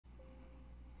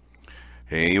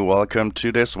Hey, welcome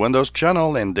to this Windows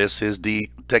channel, and this is the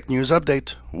Tech News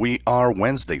Update. We are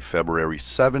Wednesday, February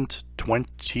 7th,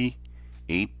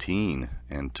 2018,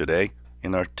 and today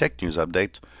in our Tech News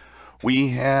Update, we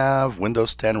have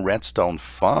Windows 10 Redstone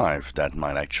 5 that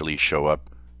might actually show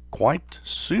up quite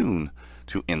soon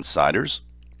to insiders.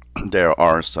 There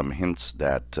are some hints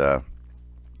that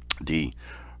the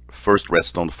first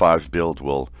Redstone 5 build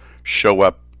will show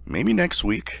up maybe next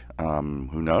week,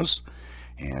 who knows?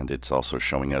 And it's also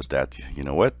showing us that, you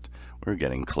know what, we're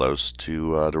getting close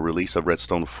to the release of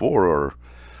Redstone 4, or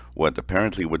what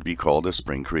apparently would be called a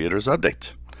Spring Creators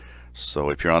Update.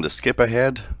 So if you're on the skip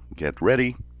ahead, get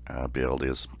ready, build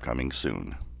is coming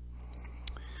soon.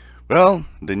 Well,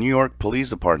 the New York Police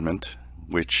Department,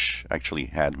 which actually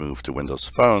had moved to Windows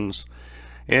phones,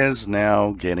 is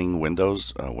now getting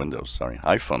iPhone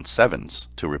 7s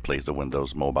to replace the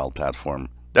Windows mobile platform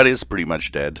that is pretty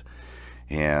much dead.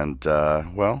 And,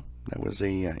 well, that was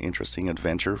a interesting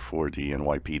adventure for the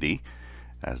NYPD,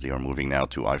 as they are moving now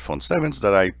to iPhone 7s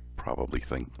that I probably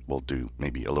think will do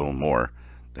maybe a little more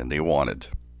than they wanted.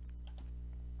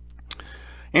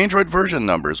 Android version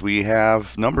numbers. We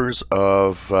have numbers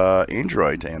of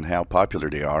Android and how popular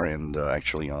they are, and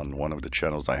actually on one of the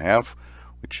channels I have,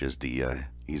 which is the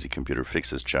Easy Computer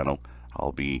Fixes channel,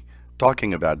 I'll be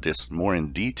talking about this more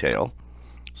in detail.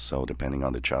 So depending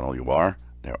on the channel you are,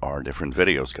 there are different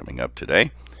videos coming up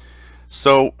today.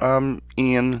 So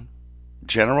in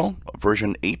general,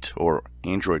 version 8, or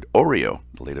Android Oreo,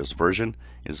 the latest version,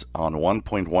 is on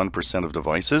 1.1% of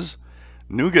devices.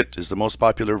 Nougat is the most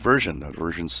popular version.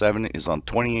 Version 7 is on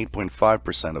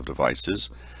 28.5% of devices.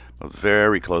 But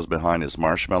very close behind is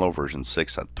Marshmallow version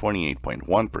 6 at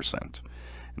 28.1%.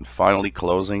 And finally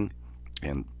closing,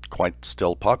 and quite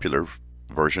still popular,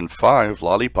 version 5,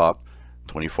 Lollipop,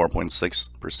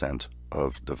 24.6%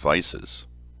 of devices.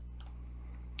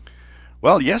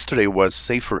 Well, yesterday was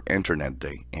Safer Internet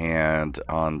Day, and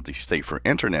on the Safer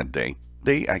Internet Day,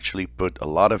 they actually put a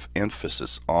lot of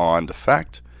emphasis on the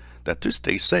fact that to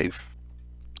stay safe,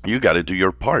 you got to do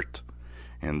your part.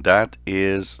 And that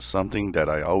is something that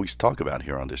I always talk about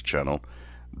here on this channel.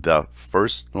 The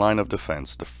first line of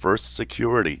defense, the first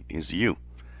security is you.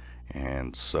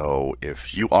 And so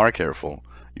if you are careful,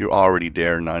 you're already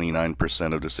there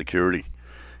 99% of the security.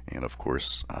 And of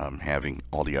course, having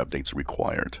all the updates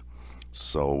required.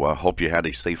 So hope you had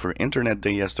a Safer Internet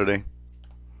Day yesterday.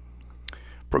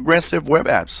 Progressive web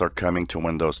apps are coming to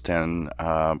Windows 10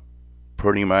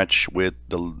 pretty much with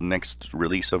the next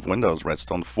release of Windows,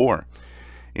 Redstone 4.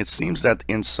 It seems that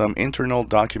in some internal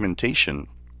documentation,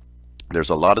 there's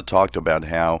a lot of talk about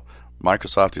how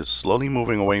Microsoft is slowly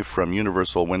moving away from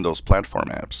universal Windows platform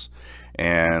apps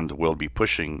and will be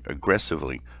pushing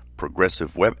aggressively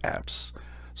progressive web apps.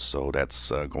 So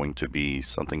that's going to be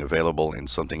something available and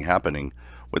something happening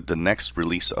with the next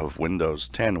release of Windows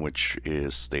 10, which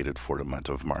is stated for the month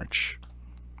of March.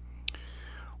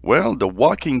 Well, the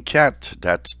Walking Cat,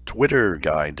 that Twitter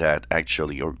guy that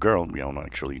actually, or girl, we don't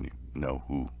actually know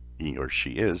who he or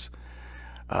she is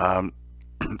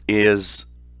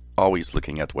always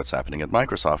looking at what's happening at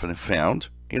Microsoft, and found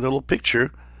a little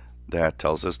picture that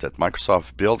tells us that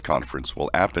Microsoft Build Conference will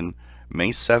happen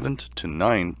May 7th to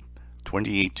 9th,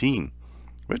 2018,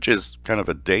 which is kind of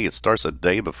a day. It starts a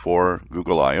day before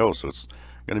Google I/O, so it's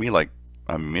going to be like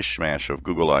a mishmash of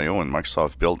Google I/O and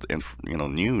Microsoft Build,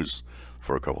 news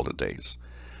for a couple of days.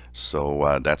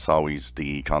 So that's always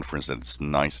the conference that's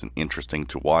nice and interesting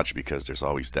to watch, because there's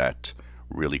always that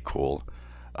really cool,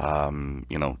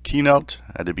 keynote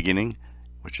at the beginning,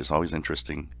 which is always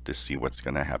interesting to see what's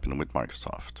going to happen with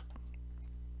Microsoft.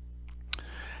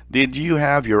 Did you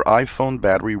have your iPhone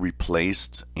battery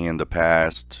replaced in the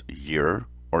past year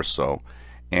or so,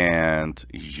 and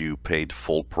you paid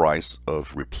full price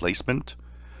of replacement?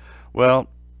 Well,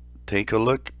 take a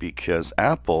look, because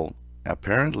Apple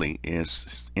apparently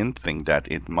is hinting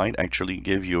that it might actually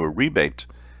give you a rebate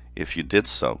if you did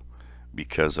so,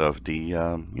 because of the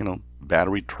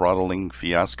battery throttling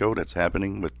fiasco that's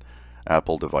happening with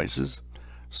Apple devices.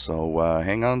 So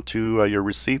hang on to your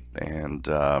receipt and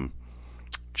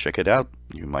check it out.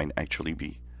 You might actually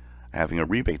be having a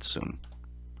rebate soon.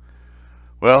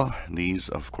 Well, these,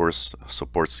 of course,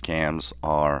 support scams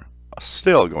are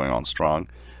still going on strong.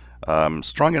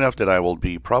 Strong enough that I will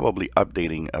be probably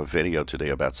updating a video today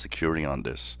about security on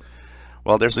this.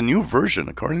 Well, there's a new version.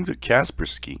 According to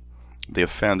Kaspersky, they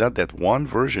have found out that one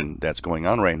version that's going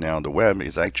on right now on the web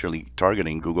is actually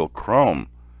targeting Google Chrome.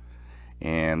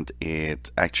 And it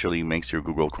actually makes your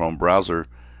Google Chrome browser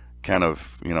kind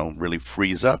of, really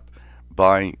freeze up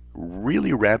by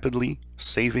really rapidly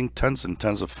saving tons and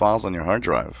tons of files on your hard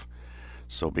drive.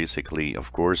 So basically,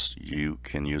 of course, you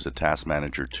can use a task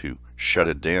manager to shut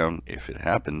it down if it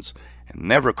happens, and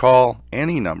never call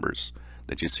any numbers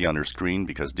that you see on your screen,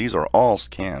 because these are all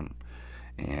scam.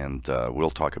 And we'll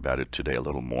talk about it today a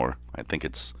little more. I think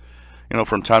it's,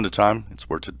 from time to time, it's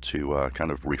worth it to kind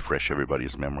of refresh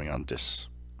everybody's memory on this.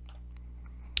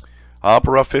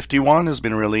 Opera 51 has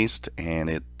been released, and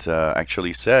it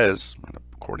actually says,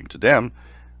 according to them,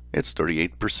 it's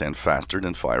 38% faster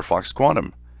than Firefox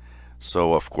Quantum.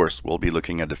 So of course we'll be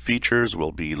looking at the features,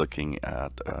 we'll be looking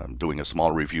at doing a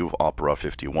small review of Opera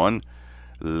 51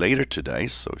 later today,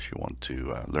 so if you want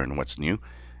to learn what's new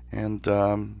and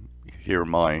hear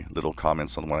my little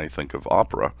comments on what I think of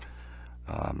Opera,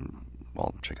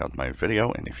 well, check out my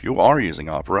video. And if you are using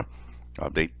Opera,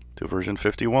 update to version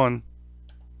 51.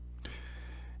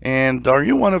 And are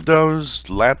you one of those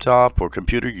laptop or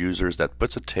computer users that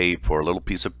puts a tape or a little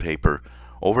piece of paper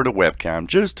over the webcam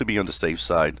just to be on the safe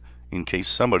side, in case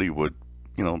somebody would,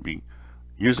 be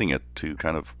using it to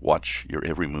kind of watch your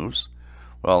every moves?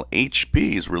 Well,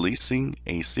 HP is releasing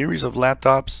a series of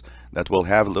laptops that will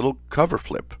have a little cover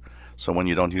flip. So when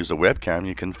you don't use the webcam,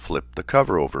 you can flip the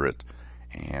cover over it.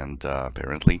 And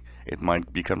apparently it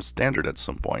might become standard at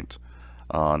some point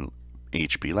on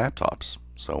HP laptops.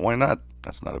 So why not?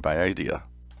 That's not a bad idea.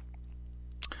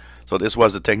 So this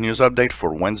was the Tech News Update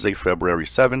for Wednesday, February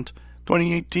 7th,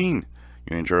 2018.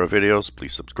 You enjoy our videos,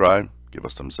 please subscribe, give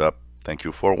us thumbs up. Thank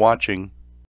you for watching.